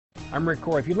I'm Rick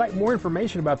Coy. If you'd like more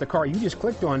information about the car you just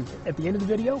clicked on at the end of the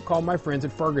video, call my friends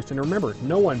at Ferguson. Remember,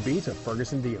 no one beats a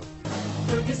Ferguson deal.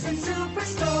 Ferguson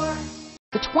Superstore.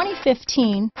 The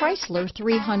 2015 Chrysler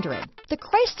 300. The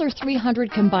Chrysler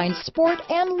 300 combines sport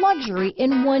and luxury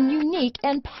in one unique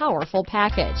and powerful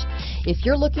package. If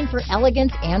you're looking for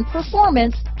elegance and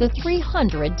performance, the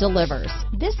 300 delivers.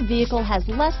 This vehicle has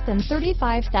less than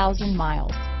 35,000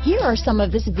 miles. Here are some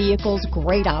of this vehicle's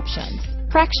great options: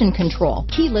 traction control,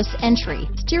 keyless entry,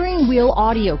 steering wheel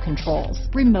audio controls,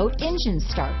 remote engine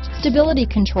start, stability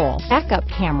control, backup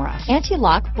camera,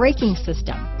 anti-lock braking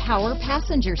system, power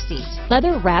passenger seat,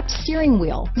 leather-wrapped steering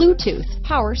wheel, Bluetooth,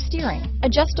 power steering,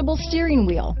 adjustable steering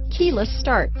wheel, keyless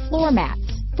start, floor mats,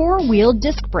 four-wheel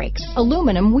disc brakes,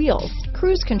 aluminum wheels,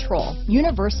 cruise control,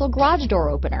 universal garage door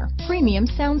opener, premium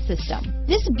sound system.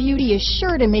 This beauty is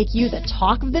sure to make you the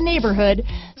talk of the neighborhood,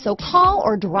 so call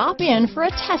or drop in for a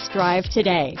test drive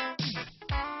today.